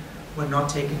Constitution were not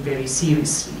taken very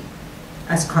seriously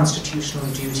as constitutional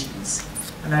duties.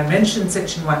 And I mentioned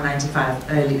Section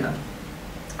 195 earlier,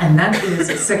 and that is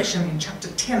a section in Chapter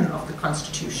 10 of the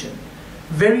Constitution,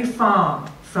 very far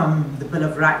from the Bill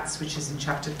of Rights, which is in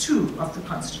Chapter 2 of the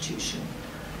Constitution.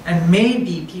 And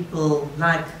maybe people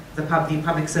like the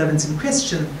public servants in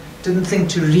question didn't think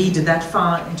to read that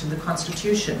far into the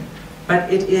Constitution,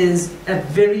 but it is a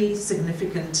very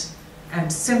significant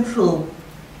and central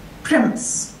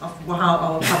premise of how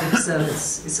our public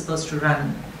service is supposed to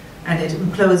run, and it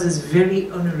imposes very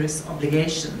onerous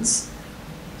obligations,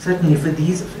 certainly for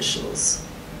these officials.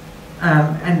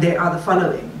 And they are the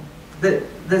following. The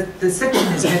section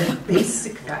is headed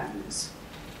basic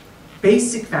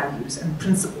values and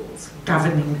principles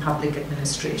governing public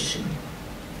administration.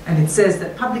 And it says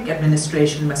that public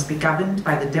administration must be governed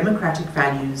by the democratic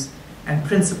values and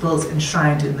principles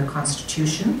enshrined in the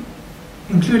Constitution,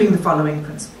 including the following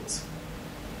principles.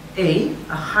 A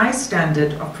high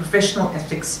standard of professional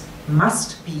ethics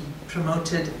must be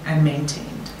promoted and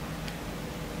maintained.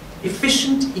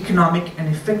 Efficient, economic, and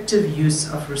effective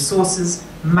use of resources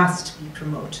must be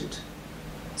promoted.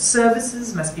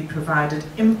 Services must be provided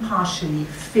impartially,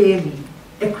 fairly,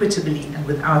 equitably, and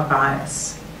without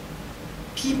bias.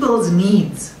 People's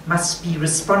needs must be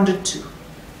responded to,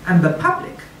 and the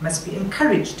public must be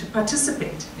encouraged to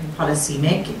participate in policy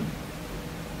making.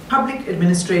 Public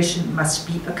administration must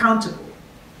be accountable.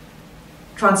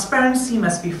 Transparency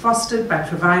must be fostered by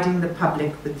providing the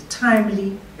public with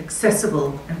timely,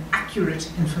 accessible, and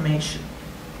accurate information.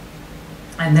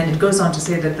 And then it goes on to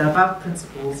say that the above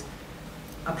principles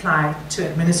apply to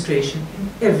administration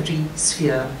in every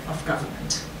sphere of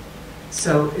government.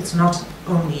 So it's not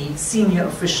only senior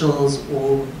officials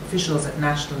or officials at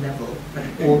national level, but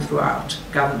all throughout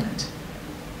government.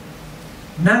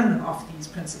 None of these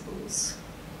principles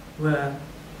were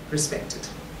respected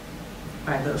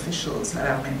by the officials that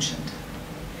I've mentioned.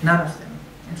 None of them.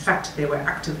 In fact, they were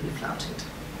actively flouted.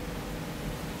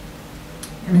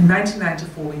 And in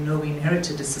 1994, we know we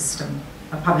inherited a system,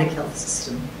 a public health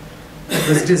system, that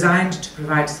was designed to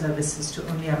provide services to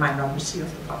only a minority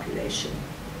of the population.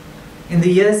 In the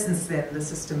years since then, the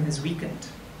system has weakened.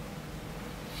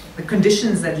 The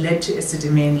conditions that led to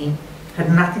Esidimeni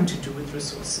had nothing to do with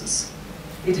resources.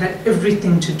 It had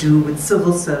everything to do with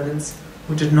civil servants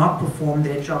who did not perform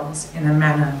their jobs in a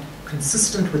manner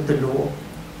consistent with the law,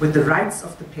 with the rights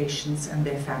of the patients and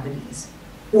their families,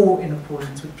 or in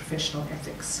accordance with professional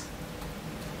ethics.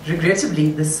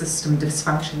 Regrettably, this system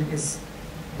dysfunction is,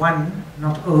 one,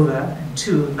 not over, and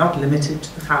two, not limited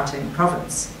to the Gauteng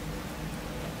province.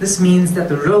 This means that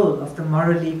the role of the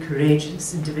morally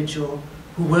courageous individual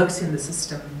who works in the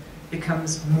system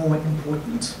becomes more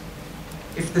important.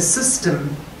 If the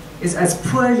system is as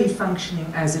poorly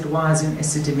functioning as it was in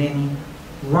Esidimeni,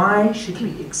 why should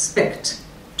we expect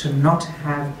to not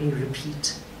have a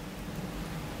repeat?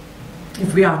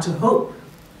 If we are to hope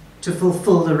to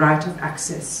fulfill the right of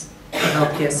access to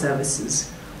healthcare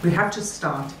services, we have to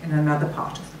start in another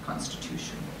part of the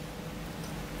Constitution.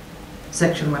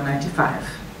 Section 195.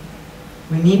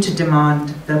 We need to demand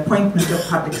the appointment of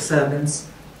public servants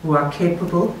who are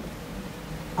capable,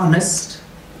 honest,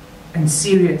 and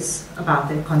serious about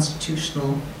their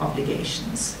constitutional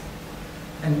obligations.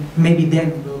 And maybe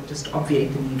then we'll just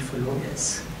obviate the need for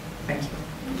lawyers. Thank you.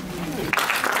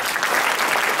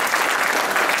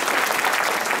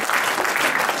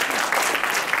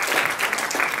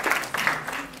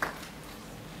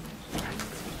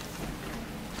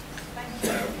 I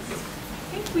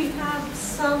think we have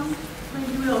some,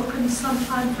 maybe we'll open some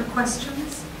time for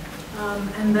questions,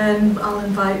 and then I'll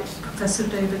invite Professor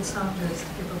David Sanders to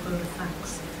give a vote of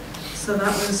thanks. So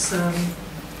that was,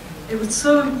 it was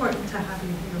so important to have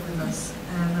you here with us,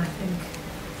 and I think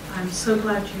I'm so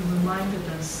glad you reminded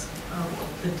us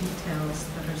of the details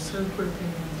that are so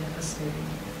gripping and devastating.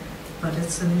 But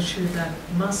it's an issue that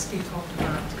must be talked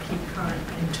about to keep current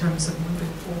in terms of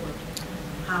moving forward,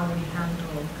 how we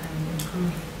handle and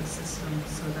improve the system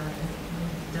so that it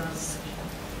really does,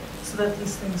 so that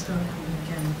these things don't happen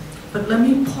again. But let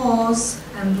me pause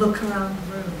and look around the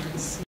room and see.